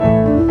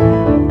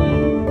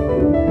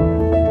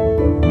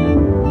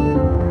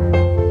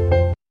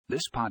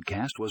This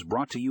podcast was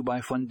brought to you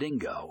by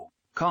Fundingo.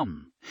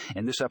 Come.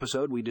 In this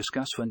episode, we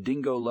discuss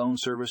Fundingo loan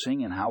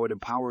servicing and how it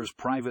empowers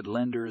private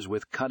lenders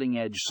with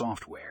cutting-edge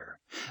software.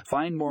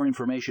 Find more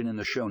information in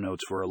the show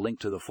notes for a link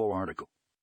to the full article.